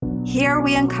Here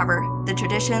we uncover the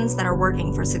traditions that are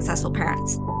working for successful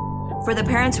parents. For the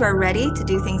parents who are ready to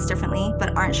do things differently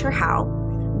but aren't sure how,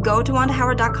 go to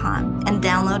wandahoward.com and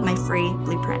download my free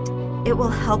blueprint. It will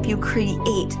help you create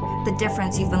the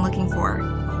difference you've been looking for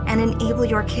and enable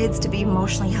your kids to be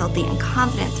emotionally healthy and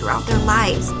confident throughout their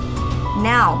lives.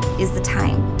 Now is the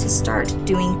time to start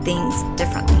doing things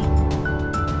differently.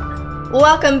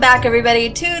 Welcome back,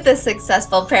 everybody, to the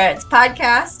Successful Parents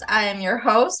Podcast. I am your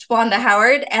host, Wanda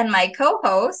Howard, and my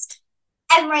co-host,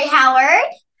 Emery Howard.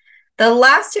 The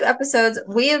last two episodes,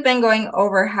 we have been going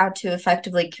over how to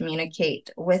effectively communicate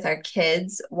with our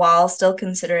kids while still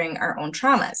considering our own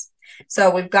traumas.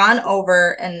 So we've gone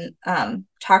over and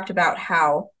talked about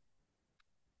how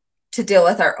to deal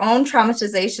with our own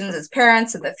traumatizations as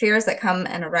parents and the fears that come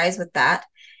and arise with that,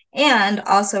 and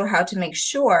also how to make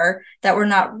sure that we're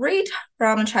not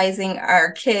re-traumatizing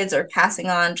our kids or passing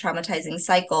on traumatizing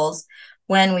cycles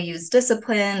when we use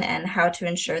discipline, and how to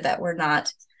ensure that we're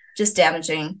not just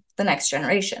damaging the next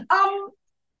generation.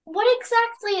 What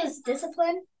exactly is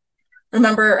discipline?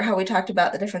 Remember how we talked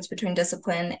about the difference between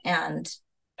discipline and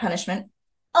punishment?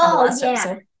 Oh, yeah.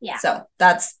 Episode? Yeah. So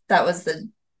that was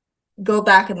go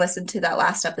back and listen to that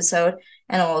last episode,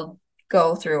 and we'll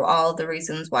go through all the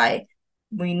reasons why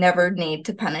we never need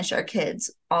to punish our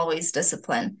kids, always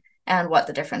discipline, and what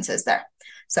the difference is there.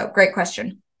 So great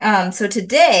question. So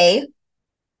today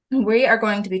we are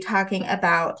going to be talking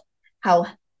about how,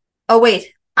 I'm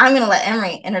going to let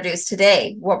Emery introduce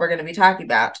today what we're going to be talking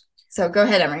about. So go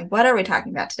ahead, Emery. What are we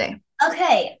talking about today?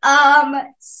 Okay.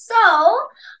 So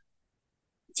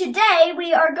today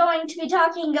we are going to be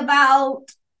talking about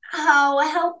how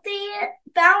healthy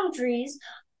boundaries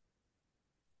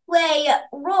play a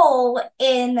role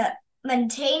in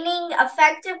maintaining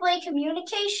effectively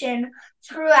communication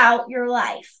throughout your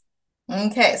life.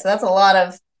 Okay, so that's a lot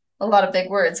of big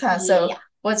words, huh? Yeah. So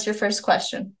what's your first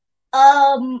question?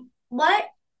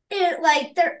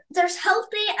 There's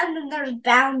healthy and then there's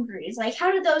boundaries. Like,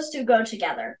 how do those two go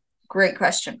together? Great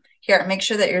question. Here, make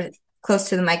sure that you're close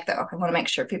to the mic, though. I want to make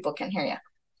sure people can hear you.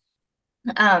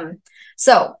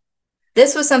 So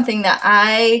this was something that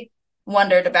I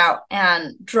wondered about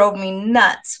and drove me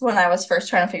nuts when I was first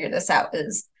trying to figure this out.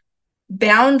 Is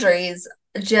boundaries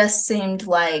just seemed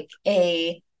like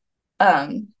a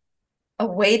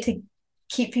way to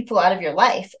keep people out of your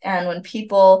life. And when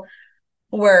people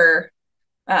were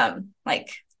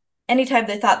anytime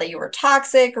they thought that you were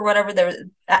toxic or whatever,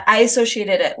 I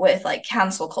associated it with like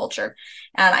cancel culture,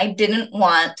 and I didn't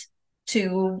want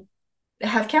to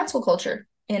have cancel culture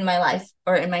in my life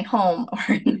or in my home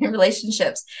or in my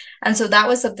relationships. And so that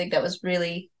was something that was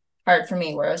really hard for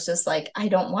me, where I was just like, I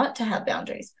don't want to have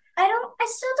boundaries. I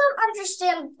still don't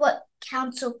understand what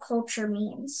cancel culture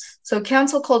means. So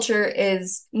cancel culture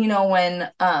is, when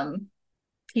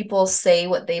people say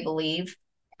what they believe,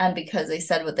 and because they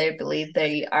said what they believe,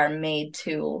 they are made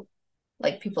to,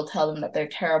 like, people tell them that they're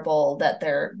terrible, that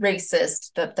they're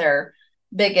racist, that they're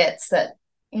bigots, that,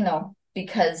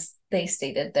 because they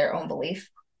stated their own belief,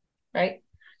 right?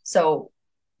 So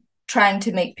trying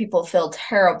to make people feel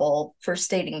terrible for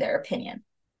stating their opinion.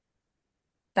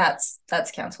 That's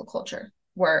cancel culture.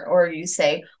 Or you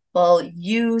say, well,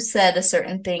 you said a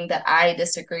certain thing that I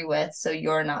disagree with, so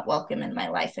you're not welcome in my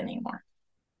life anymore.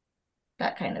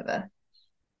 That kind of a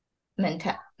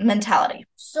mentality.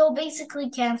 So basically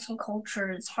cancel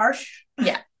culture is harsh.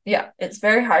 Yeah, it's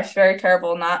very harsh, very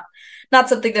terrible, not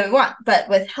something that we want. But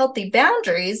with healthy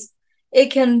boundaries,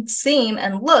 it can seem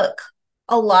and look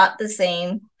a lot the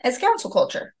same as cancel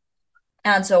culture.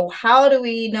 And so how do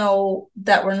we know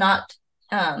that we're not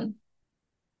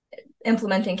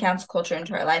implementing cancel culture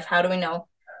into our life? How do we know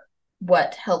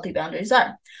what healthy boundaries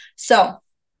are? So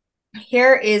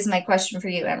here is my question for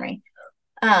you, Emery.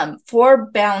 For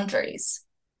boundaries,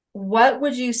 what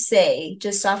would you say,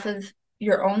 just off of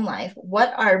your own life,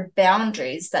 what are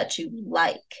boundaries that you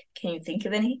like? Can you think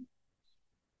of any?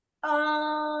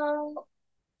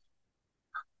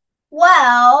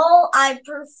 Well, I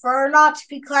prefer not to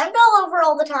be climbed all over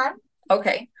all the time.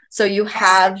 Okay, so you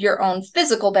have your own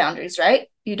physical boundaries, right?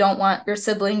 You don't want your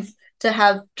siblings to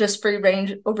have just free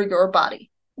range over your body.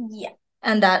 Yeah.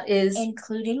 And that is...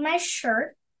 including my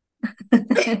shirt.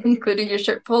 Including your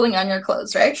shirt pulling on your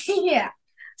clothes, right? Yeah.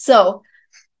 So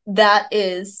that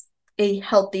is a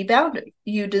healthy boundary.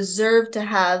 You deserve to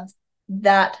have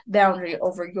that boundary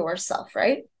over yourself,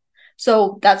 right?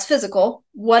 So that's physical.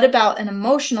 What about an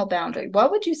emotional boundary?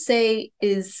 What would you say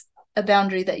is a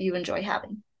boundary that you enjoy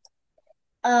having?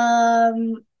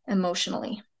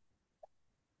 Emotionally.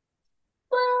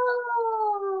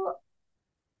 Well,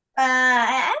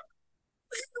 let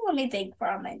me think for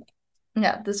a minute.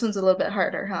 Yeah, this one's a little bit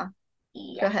harder, huh? Go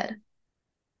Yeah. ahead.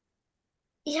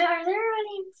 Yeah, are there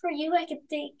any for you I could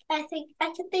think? I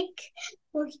can think.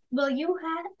 Will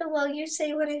you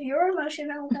say one of your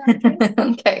emotional boundaries?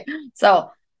 Okay. So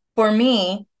for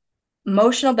me,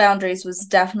 emotional boundaries was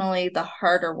definitely the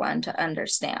harder one to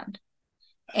understand.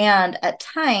 And at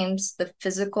times, the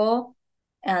physical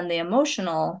and the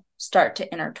emotional start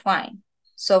to intertwine.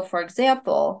 So, for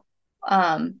example,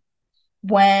 um,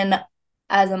 when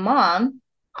as a mom,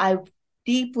 I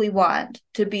deeply want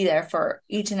to be there for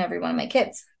each and every one of my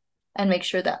kids and make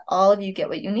sure that all of you get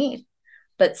what you need.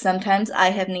 But sometimes I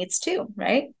have needs too,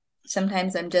 right?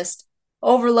 Sometimes I'm just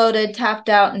overloaded, tapped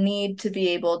out, need to be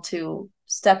able to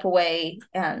step away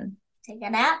and Take a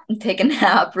nap. take a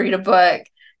nap, read a book,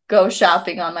 go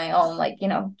shopping on my own, like,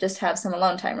 just have some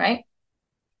alone time, right?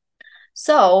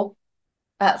 So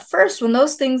at first, when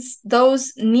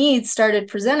those needs started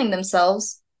presenting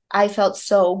themselves, I felt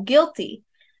so guilty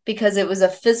because it was a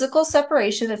physical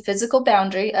separation, a physical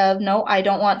boundary of no, I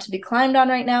don't want to be climbed on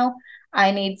right now.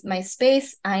 I need my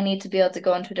space. I need to be able to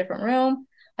go into a different room.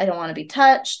 I don't want to be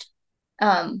touched.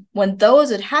 When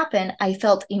those would happen, I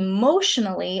felt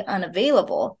emotionally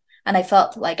unavailable. And I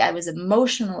felt like I was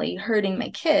emotionally hurting my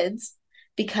kids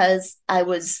because I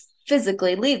was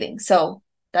physically leaving. So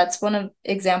that's one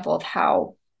example of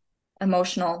how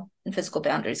emotional and physical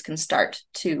boundaries can start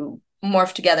to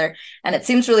morph together. And it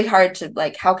seems really hard to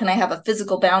like, how can I have a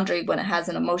physical boundary when it has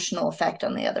an emotional effect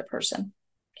on the other person?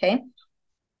 Okay.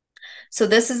 So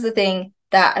this is the thing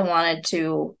that I wanted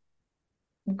to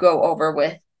go over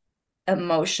with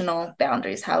emotional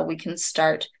boundaries, how we can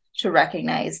start to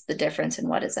recognize the difference in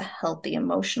what is a healthy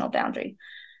emotional boundary.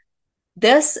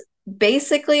 This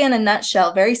basically, in a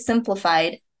nutshell, very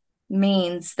simplified,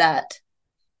 means that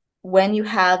when you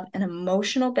have an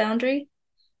emotional boundary,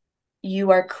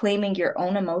 you are claiming your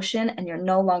own emotion and you're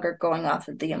no longer going off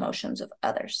of the emotions of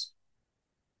others.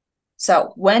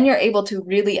 So, when you're able to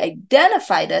really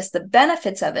identify this, the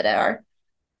benefits of it are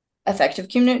effective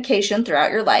communication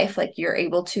throughout your life. Like you're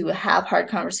able to have hard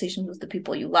conversations with the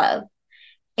people you love,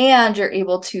 and you're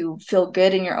able to feel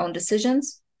good in your own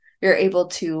decisions. You're able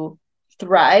to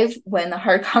thrive when the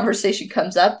hard conversation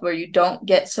comes up, where you don't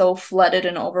get so flooded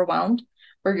and overwhelmed,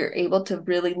 where you're able to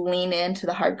really lean into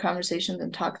the hard conversations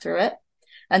and talk through it.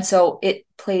 And so it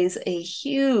plays a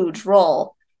huge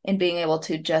role in being able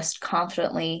to just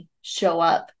confidently show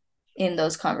up in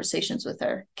those conversations with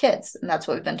our kids. And that's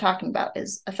what we've been talking about,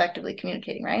 is effectively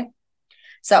communicating, right?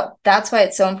 So that's why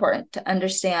it's so important to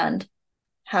understand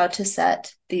how to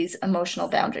set these emotional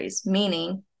boundaries,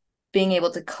 meaning being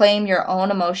able to claim your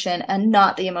own emotion and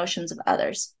not the emotions of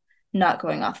others, not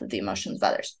going off of the emotions of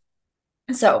others.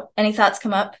 So, any thoughts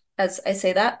come up as I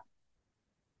say that?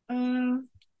 Mm,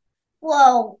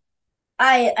 well,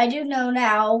 I do know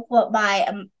now what my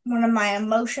one of my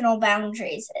emotional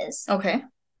boundaries is. Okay.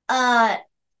 Uh,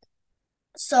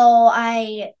 so how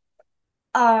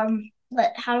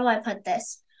do I put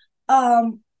this?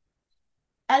 Um,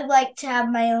 I like to have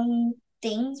my own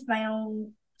things, my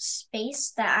own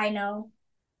space that I know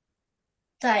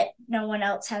that no one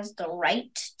else has the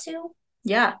right to.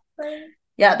 Yeah. Right?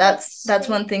 Yeah, that's Say.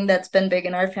 one thing that's been big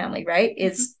in our family, right?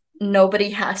 Is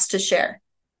nobody has to share.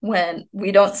 When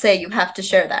we don't say you have to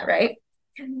share that, right?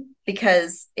 Mhm.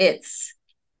 Because if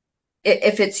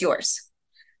it's yours.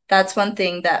 That's one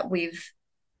thing that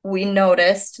we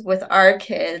noticed with our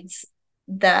kids,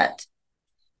 that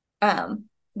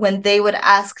when they would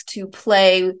ask to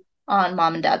play on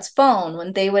mom and dad's phone,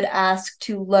 when they would ask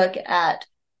to look at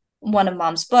one of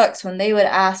mom's books, when they would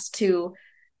ask to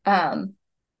um,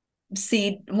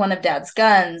 see one of dad's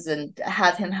guns and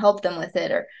have him help them with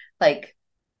it, or like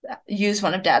use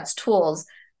one of dad's tools,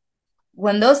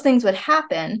 when those things would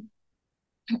happen,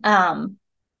 um,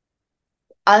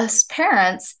 us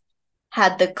parents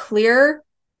had the clear,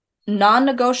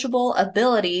 non-negotiable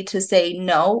ability to say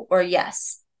no or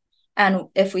yes. And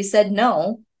if we said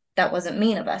no, that wasn't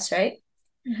mean of us, right?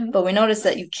 Mm-hmm. But we noticed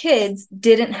that you kids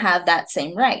didn't have that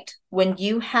same right. When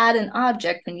you had an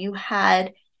object, when you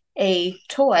had a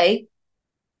toy,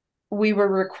 we were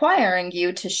requiring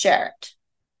you to share it.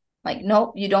 Like,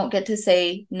 nope, you don't get to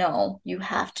say no, you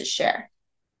have to share.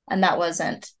 And that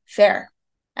wasn't fair.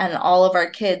 And all of our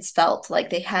kids felt like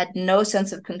they had no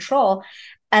sense of control.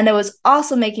 And it was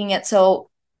also making it so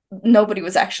nobody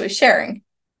was actually sharing.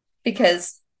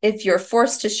 Because if you're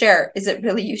forced to share, is it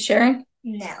really you sharing?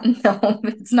 No. No,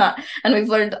 it's not. And we've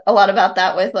learned a lot about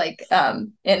that with like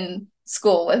in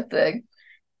school with the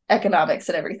economics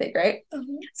and everything, right?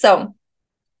 Mm-hmm. So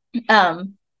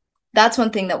um that's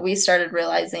one thing that we started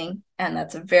realizing, and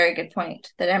that's a very good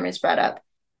point that Emery's brought up,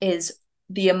 is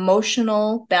the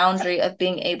emotional boundary of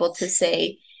being able to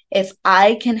say, if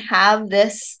I can have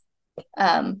this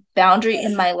boundary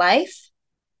in my life,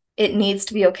 it needs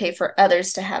to be okay for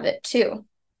others to have it too.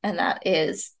 And that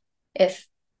is, if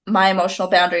my emotional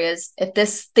boundary is, if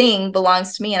this thing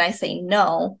belongs to me and I say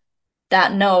no,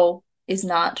 that no is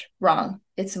not wrong.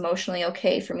 It's emotionally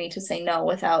okay for me to say no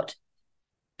without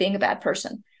being a bad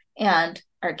person. And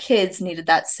our kids needed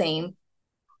that same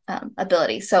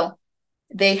ability. So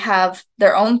they have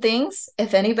their own things.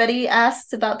 If anybody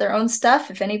asks about their own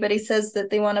stuff, if anybody says that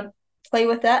they want to play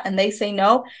with that and they say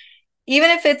no,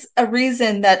 even if it's a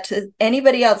reason that to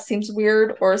anybody else seems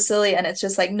weird or silly, and it's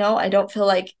just like, no, I don't feel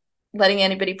like letting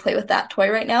anybody play with that toy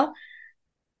right now,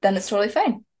 then it's totally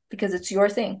fine because it's your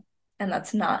thing. And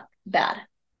that's not bad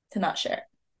to not share it.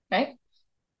 Right.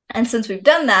 And since we've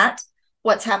done that,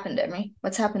 what's happened, Emery?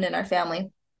 What's happened in our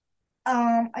family?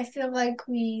 I feel like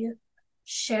we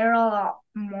share a lot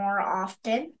more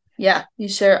often. Yeah, you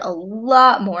share a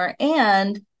lot more,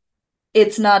 and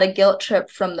it's not a guilt trip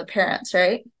from the parents,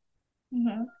 right?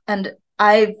 Mm-hmm. And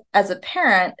I, as a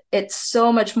parent, it's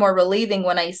so much more relieving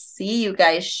when I see you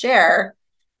guys share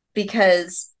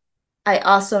because I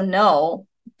also know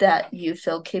that you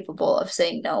feel capable of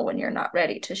saying no when you're not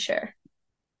ready to share.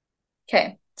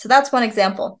 Okay, so that's one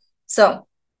example. So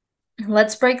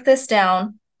let's break this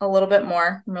down a little bit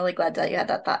more. I'm really glad that you had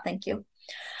that thought. Thank you.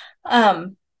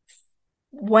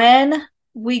 When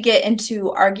we get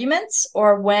into arguments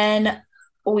or when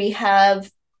we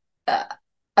have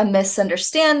a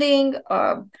misunderstanding,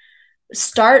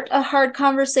 start a hard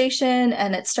conversation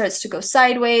and it starts to go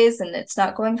sideways and it's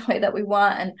not going the way that we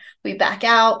want and we back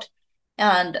out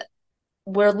and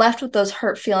we're left with those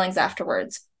hurt feelings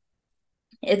afterwards.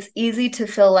 It's easy to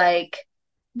feel like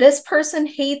this person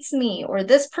hates me or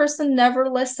this person never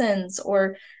listens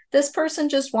or this person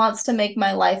just wants to make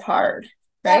my life hard,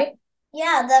 right?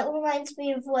 Yeah, that reminds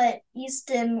me of what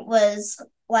Easton was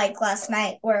like last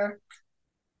night, where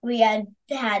we had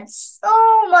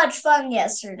so much fun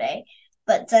yesterday.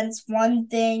 But since one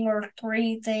thing or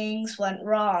three things went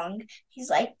wrong, he's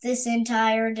like, this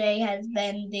entire day has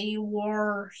been the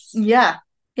worst. Yeah.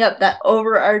 Yep. That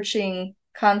overarching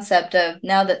concept of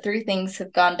now that three things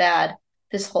have gone bad,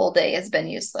 this whole day has been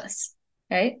useless.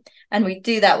 Right. And we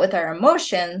do that with our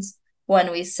emotions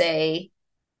when we say,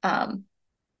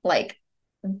 like,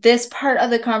 this part of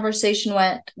the conversation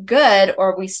went good,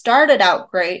 or we started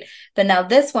out great, but now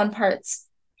this one part's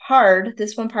hard.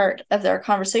 This one part of our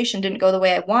conversation didn't go the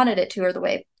way I wanted it to or the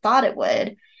way I thought it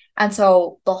would. And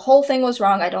so the whole thing was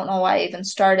wrong. I don't know why I even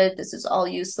started. This is all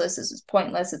useless. This is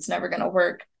pointless. It's never going to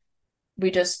work.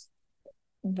 We just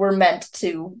were meant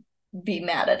to be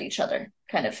mad at each other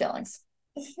kind of feelings.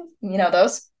 You know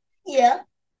those? Yeah.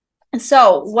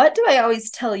 So, what do I always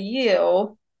tell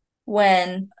you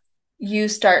when you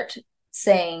start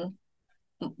saying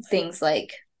things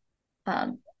like,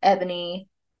 Ebony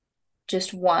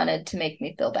just wanted to make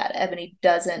me feel bad. Ebony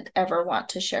doesn't ever want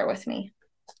to share with me.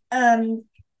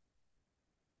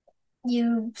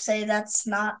 You say that's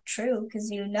not true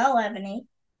because you know Ebony.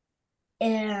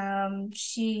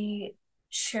 She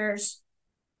shares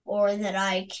more than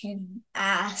I can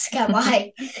ask. Am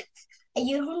I?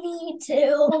 You don't need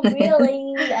to,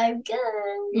 really. I'm good.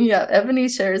 Yeah, Ebony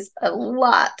shares a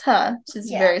lot, huh? She's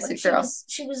a very sweet girl.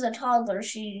 She was a toddler.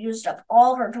 She used up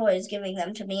all her toys, giving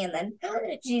them to me, and then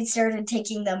she started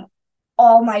taking them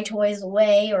all my toys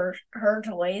away, or her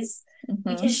toys,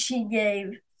 because she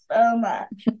gave so much.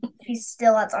 She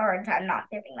still has a hard time not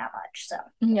giving that much. So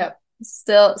yep,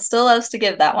 still loves to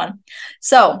give that one.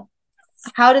 So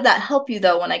how did that help you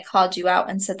though when I called you out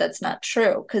and said that's not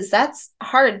true? Because that's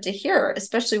hard to hear,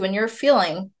 especially when you're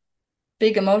feeling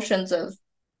big emotions of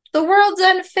the world's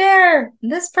unfair.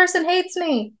 This person hates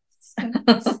me.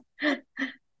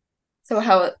 So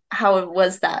how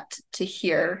was that to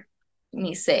hear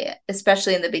me say it,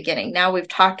 especially in the beginning? Now we've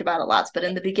talked about it lots, but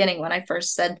in the beginning when I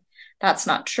first said that's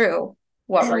not true,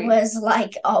 what were you? It was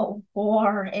like a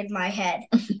war in my head.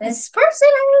 This person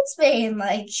hates me, and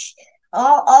like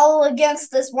all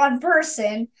against this one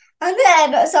person. And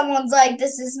then someone's like,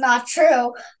 this is not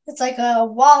true. It's like a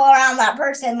wall around that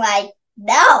person, like,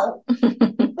 no.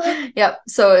 Yep.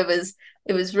 So it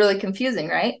was really confusing,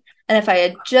 right? And if I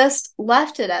had just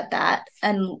left it at that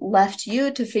and left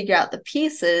you to figure out the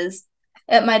pieces,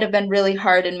 it might have been really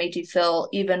hard and made you feel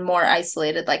even more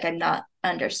isolated, like I'm not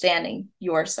understanding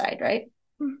your side, right?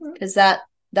 Because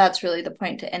that's really the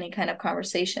point to any kind of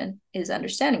conversation is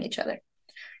understanding each other.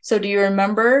 So do you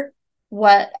remember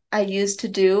what I used to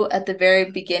do at the very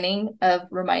beginning of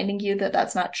reminding you that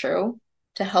that's not true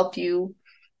to help you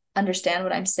understand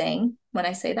what I'm saying when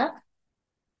I say that?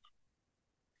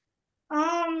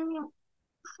 I don't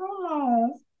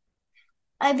know.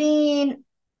 I mean,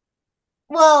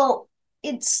 well,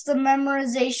 it's the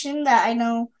memorization that I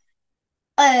know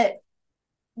uh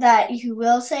that you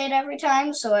will say it every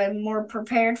time, so I'm more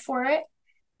prepared for it.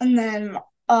 And then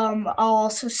I'll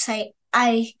also say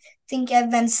I think I've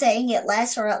been saying it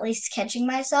less or at least catching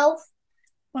myself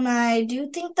when I do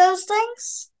think those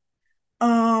things.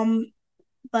 Um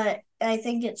but I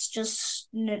think it's just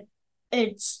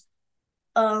it's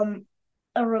um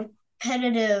a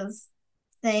repetitive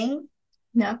thing.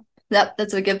 Yeah,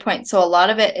 that's a good point. So a lot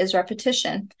of it is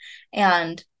repetition.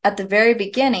 And at the very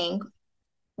beginning,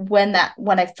 when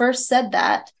I first said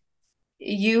that,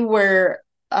 you were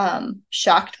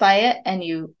shocked by it, and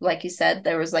you, like you said,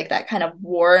 there was like that kind of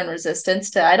war and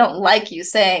resistance to, I don't like you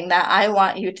saying that, I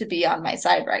want you to be on my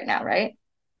side right now, right?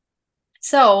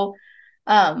 So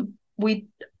we,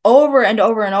 over and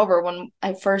over and over, when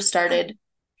I first started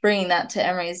bringing that to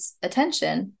Emery's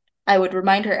attention, I would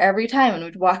remind her every time, and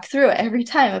we'd walk through it every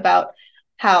time about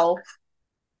how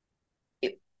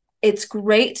it's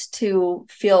great to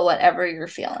feel whatever you're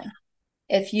feeling.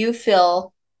 If you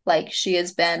feel like she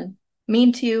has been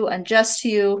mean to you, unjust to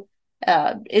you,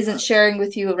 isn't sharing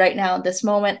with you right now in this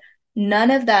moment,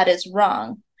 none of that is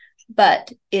wrong.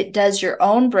 But it does your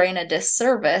own brain a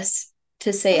disservice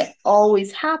to say it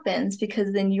always happens,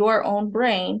 because then your own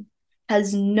brain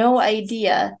has no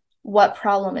idea what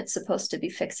problem it's supposed to be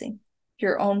fixing.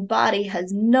 Your own body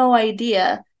has no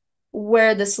idea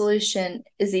where the solution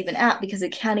is even at, because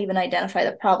it can't even identify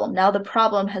the problem. Now the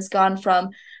problem has gone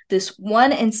from this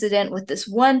one incident with this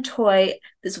one toy,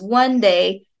 this one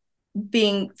day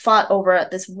being fought over at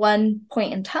this one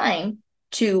point in time,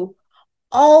 to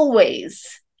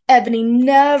always, Ebony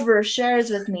never shares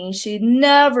with me, she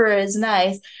never is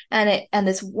nice, and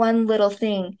this one little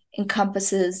thing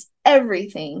encompasses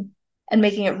everything, and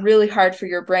making it really hard for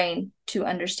your brain to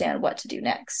understand what to do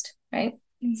next, right?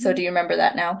 Mm-hmm. So do you remember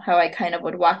that now, how I kind of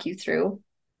would walk you through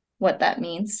what that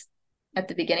means at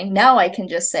the beginning? Now I can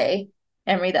just say,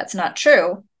 Emery, that's not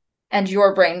true. And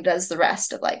your brain does the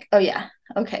rest of like, oh yeah,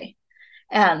 okay.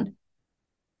 And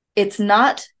it's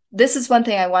not, this is one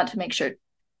thing I want to make sure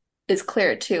is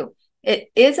clear too.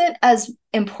 It isn't as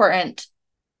important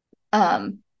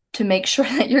to make sure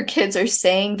that your kids are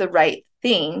saying the right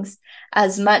things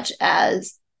as much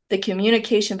as the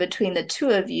communication between the two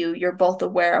of you, you're both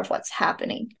aware of what's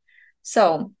happening.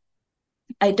 So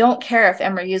I don't care if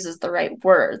Emma uses the right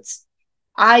words.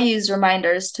 I use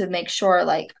reminders to make sure,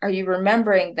 like, are you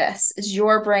remembering this? Is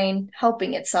your brain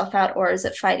helping itself out, or is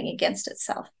it fighting against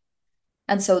itself?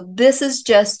 And so this is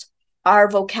just our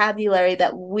vocabulary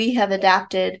that we have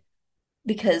adapted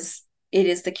because it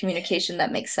is the communication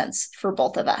that makes sense for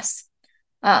both of us.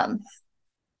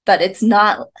 But it's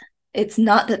not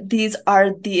that these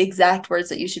are the exact words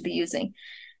that you should be using.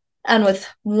 And with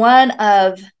one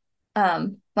of,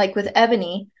 like with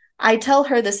Ebony, I tell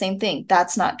her the same thing.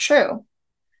 That's not true.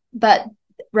 But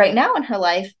right now in her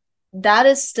life, that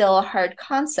is still a hard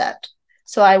concept.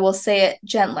 So I will say it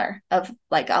gentler, of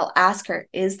like, I'll ask her,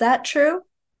 is that true?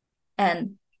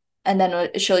 And then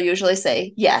she'll usually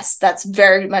say, yes, that's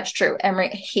very much true. Emery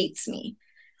hates me.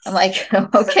 I'm like,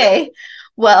 okay,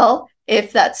 well,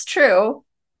 if that's true,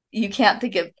 you can't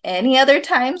think of any other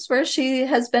times where she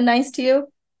has been nice to you?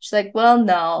 She's like, well,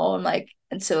 no. I'm like,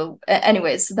 and so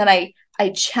anyways, then I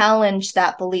challenge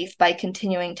that belief by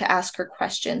continuing to ask her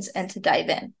questions and to dive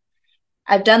in.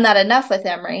 I've done that enough with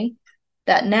Emery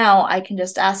that now I can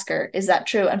just ask her, is that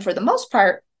true? And for the most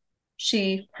part,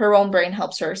 her own brain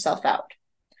helps herself out.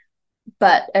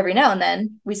 But every now and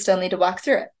then we still need to walk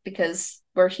through it because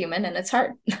we're human and it's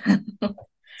hard. Human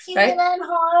right? And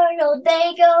hard, oh,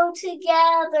 they go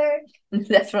together.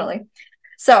 Definitely.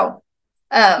 So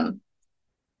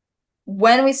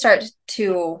when we start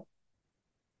to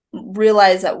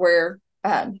realize that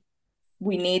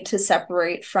we need to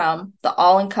separate from the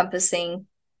all-encompassing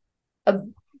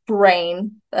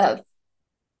brain of,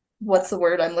 what's the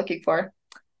word I'm looking for?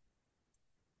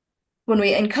 When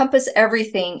we encompass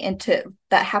everything into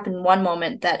that happened one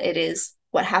moment, that it is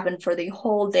what happened for the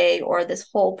whole day or this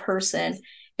whole person,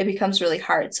 it becomes really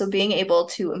hard. So being able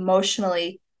to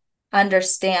emotionally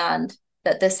understand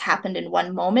that this happened in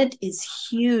one moment is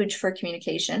huge for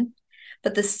communication.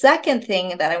 But the second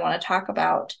thing that I want to talk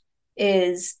about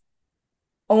is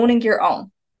owning your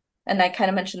own. And I kind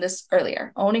of mentioned this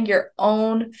earlier, owning your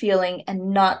own feeling and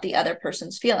not the other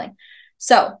person's feeling.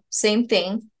 So same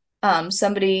thing.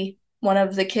 One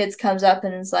of the kids comes up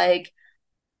and is like,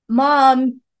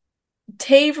 Mom,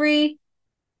 Tavery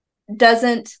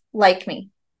doesn't like me.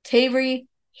 Tavery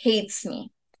hates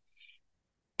me.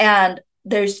 And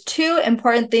there's two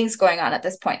important things going on at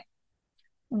this point.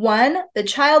 One, the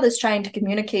child is trying to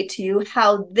communicate to you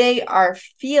how they are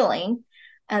feeling,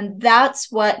 and that's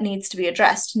what needs to be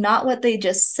addressed, not what they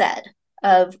just said,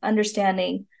 of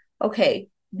understanding, okay,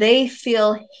 they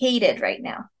feel hated right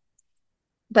now.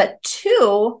 But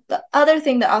two, the other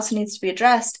thing that also needs to be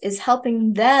addressed is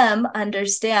helping them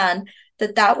understand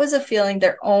that that was a feeling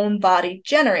their own body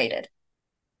generated.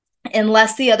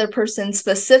 Unless the other person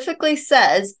specifically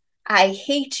says, I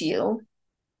hate you,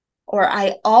 or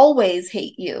I always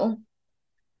hate you,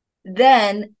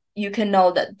 then you can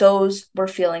know that those were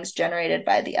feelings generated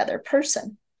by the other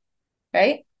person,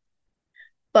 right?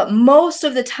 But most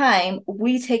of the time,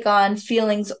 we take on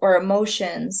feelings or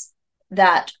emotions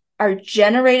that are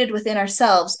generated within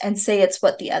ourselves and say it's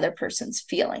what the other person's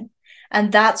feeling. And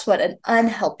that's what an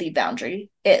unhealthy boundary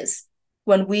is.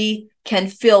 When we can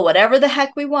feel whatever the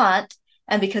heck we want,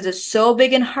 and because it's so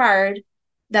big and hard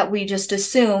that we just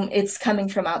assume it's coming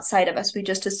from outside of us, we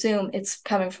just assume it's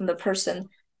coming from the person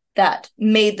that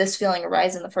made this feeling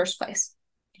arise in the first place.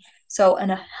 So,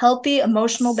 a healthy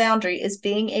emotional boundary is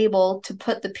being able to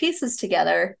put the pieces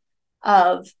together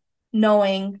of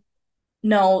knowing,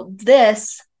 no,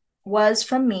 this was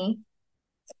from me.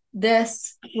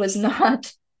 This was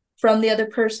not from the other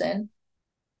person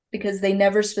because they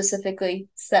never specifically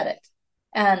said it.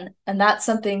 And that's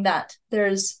something that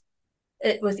there's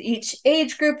it with each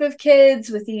age group of kids,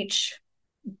 with each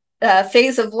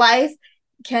phase of life,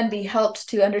 can be helped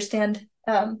to understand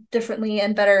differently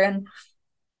and better.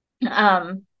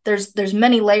 And there's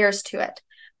many layers to it.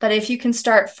 But if you can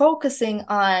start focusing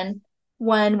on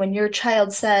when your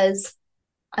child says,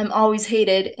 I'm always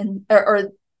hated, and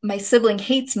or my sibling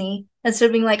hates me, instead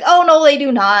of being like, oh no, they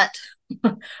do not.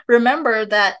 Remember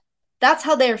that that's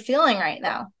how they're feeling right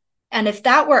now. And if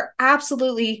that were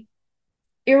absolutely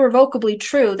irrevocably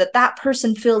true, that that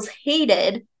person feels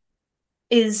hated,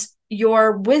 is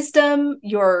your wisdom,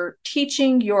 your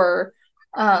teaching, your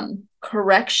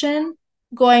correction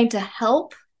going to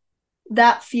help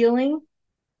that feeling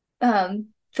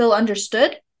feel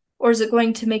understood? Or is it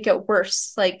going to make it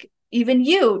worse? Like, even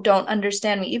you don't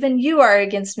understand me. Even you are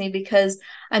against me because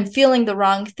I'm feeling the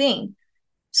wrong thing.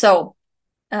 So,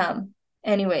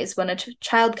 anyways, when a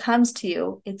child comes to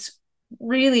you, it's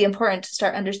really important to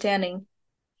start understanding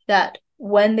that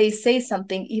when they say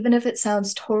something, even if it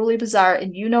sounds totally bizarre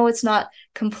and you know it's not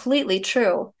completely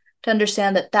true, to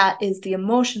understand that that is the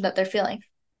emotion that they're feeling.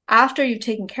 After you've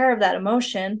taken care of that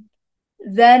emotion,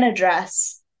 then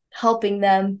address helping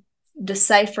them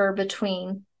decipher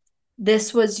between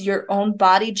this was your own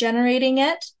body generating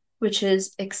it, which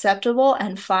is acceptable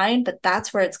and fine, but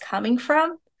that's where it's coming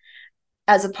from,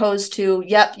 as opposed to,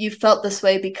 yep, you felt this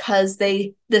way because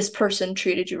this person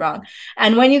treated you wrong.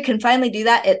 And when you can finally do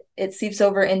that, it seeps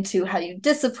over into how you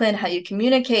discipline, how you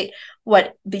communicate,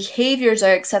 what behaviors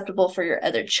are acceptable for your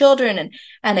other children,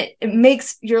 and it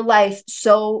makes your life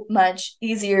so much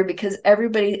easier because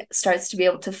everybody starts to be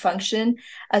able to function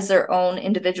as their own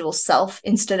individual self,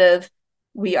 instead of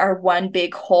we are one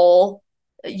big whole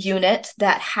unit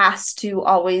that has to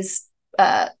always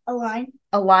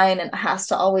align and has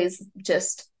to always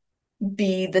just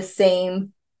be the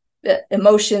same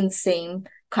emotions, same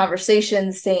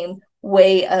conversations, same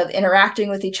way of interacting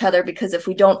with each other. Because if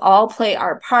we don't all play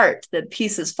our part, the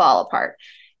pieces fall apart.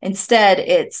 Instead,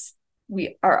 it's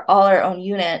we are all our own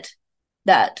unit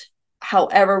that,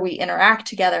 however we interact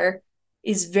together,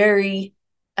 is very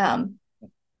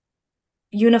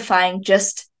unifying,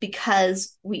 just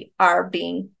because we are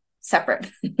being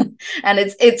separate. And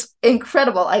it's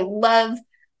incredible.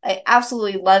 I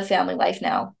absolutely love family life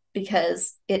now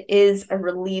because it is a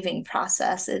relieving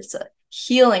process. It's a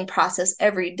healing process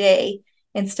every day,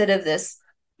 instead of this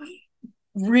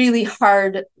really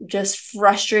hard, just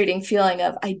frustrating feeling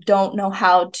of, I don't know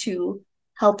how to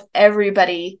help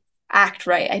everybody act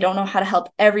right. I don't know how to help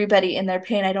everybody in their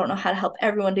pain. I don't know how to help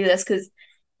everyone do this, because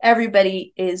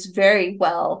everybody is very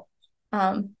well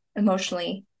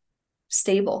emotionally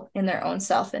stable in their own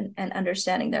self, and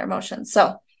understanding their emotions.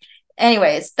 So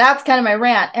anyways, that's kind of my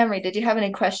rant. Emery, did you have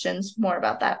any questions more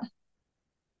about that?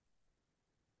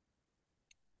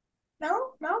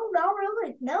 No, not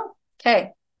really. No.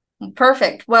 Okay,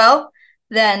 perfect. Well,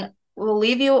 then we'll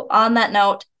leave you on that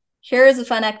note. Here is a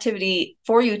fun activity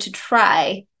for you to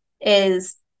try.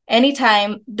 Is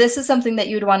anytime, this is something that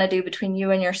you would want to do between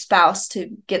you and your spouse to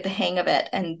get the hang of it,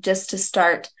 and just to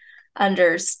start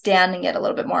understanding it a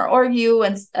little bit more, or you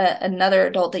and another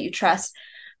adult that you trust.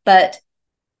 But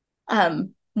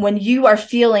when you are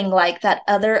feeling like that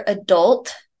other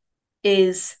adult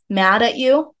is mad at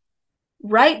you,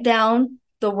 write down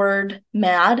the word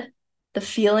mad, the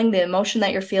feeling, the emotion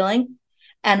that you're feeling,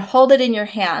 and hold it in your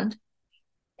hand,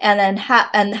 and then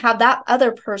have that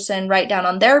other person write down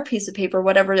on their piece of paper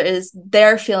whatever it is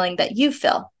they're feeling that you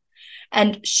feel,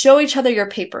 and show each other your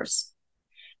papers.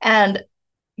 And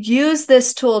use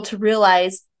this tool to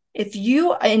realize if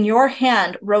you in your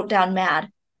hand wrote down mad,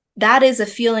 that is a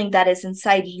feeling that is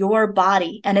inside your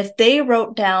body. And if they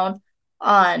wrote down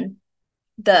on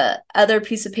the other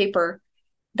piece of paper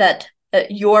that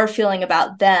you're feeling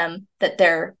about them, that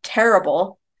they're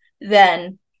terrible,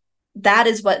 then that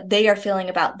is what they are feeling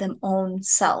about them own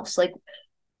selves. Like,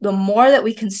 the more that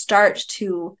we can start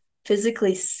to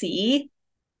physically see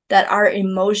that our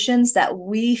emotions that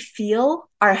we feel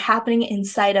are happening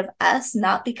inside of us,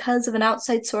 not because of an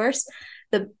outside source,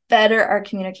 the better our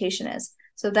communication is.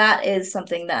 So that is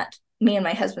something that me and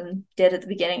my husband did at the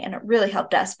beginning, and it really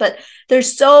helped us. But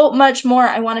there's so much more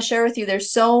I want to share with you.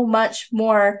 There's so much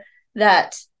more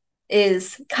that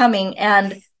is coming.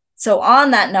 And so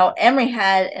on that note, Emery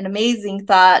had an amazing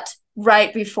thought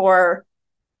right before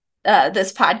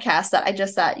this podcast that I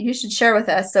just thought you should share with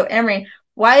us. So Emery,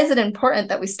 why is it important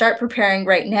that we start preparing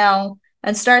right now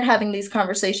and start having these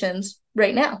conversations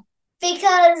right now?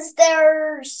 Because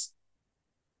there's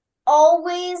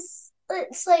always a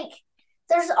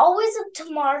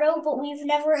tomorrow, but we've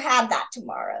never had that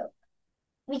tomorrow.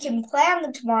 We can plan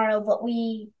the tomorrow, but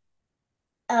we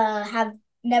have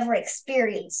never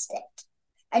experienced it.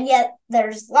 And yet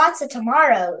there's lots of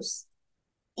tomorrows.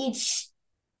 Each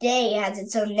day has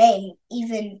its own name,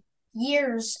 even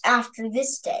years after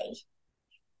this day.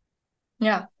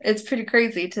 Yeah, it's pretty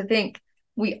crazy to think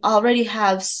we already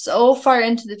have so far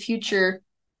into the future,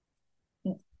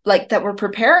 like, that we're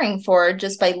preparing for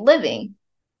just by living.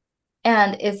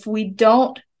 And if we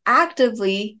don't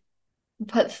actively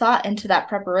put thought into that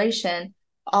preparation,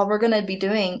 all we're going to be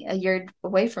doing a year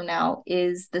away from now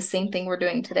is the same thing we're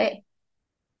doing today.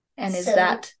 And is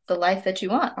that the life that you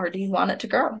want, or do you want it to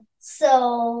grow?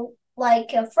 So,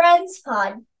 like a Friends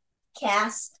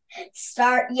podcast,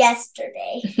 start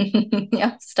yesterday.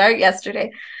 Yeah, start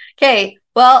yesterday. Okay,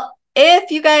 well, if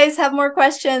you guys have more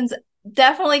questions,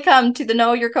 definitely come to the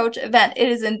Know Your Coach event. It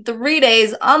is in 3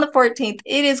 days on the 14th.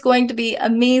 It is going to be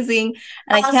amazing,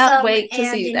 and awesome, I can't wait to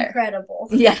see you there. Incredible.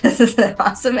 Yes,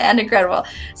 awesome and incredible.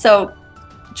 So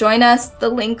join us. The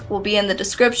link will be in the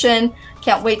description.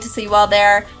 Can't wait to see you all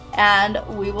there, and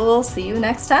we will see you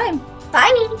next time.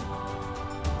 Bye.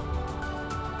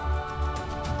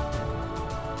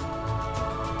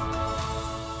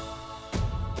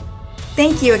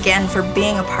 Thank you again for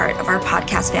being a part of our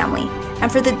podcast family,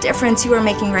 and for the difference you are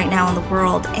making right now in the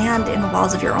world and in the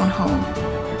walls of your own home.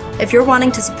 If you're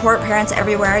wanting to support parents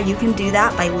everywhere, you can do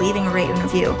that by leaving a rate and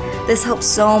review. This helps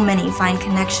so many find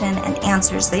connection and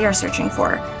answers they are searching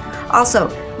for. Also,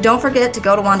 don't forget to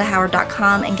go to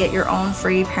wandahoward.com and get your own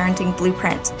free parenting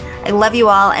blueprint. I love you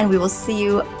all, and we will see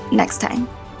you next time.